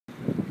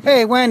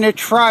Hey, Wayne,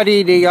 it's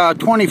Friday the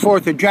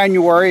 24th of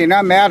January, and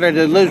I'm out at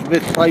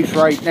Elizabeth's place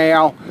right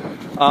now.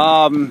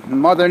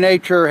 Mother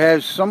Nature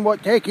has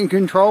somewhat taken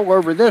control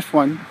over this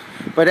one,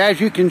 but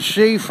as you can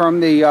see from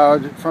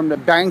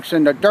the banks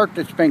and the dirt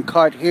that's been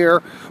cut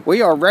here,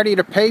 we are ready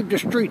to pave the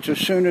streets as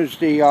soon as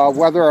the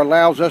weather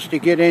allows us to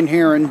get in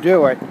here and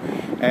do it.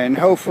 And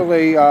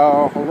hopefully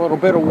a little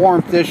bit of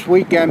warmth this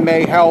weekend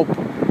may help,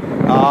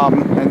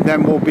 and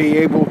then we'll be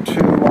able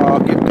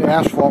to get the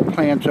asphalt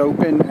plants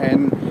open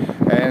and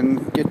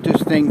get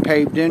this thing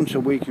paved in so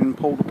we can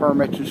pull the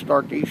permits and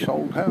start these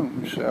sold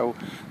homes. So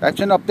that's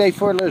an update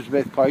for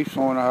Elizabeth Place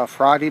on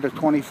Friday the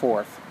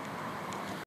 24th.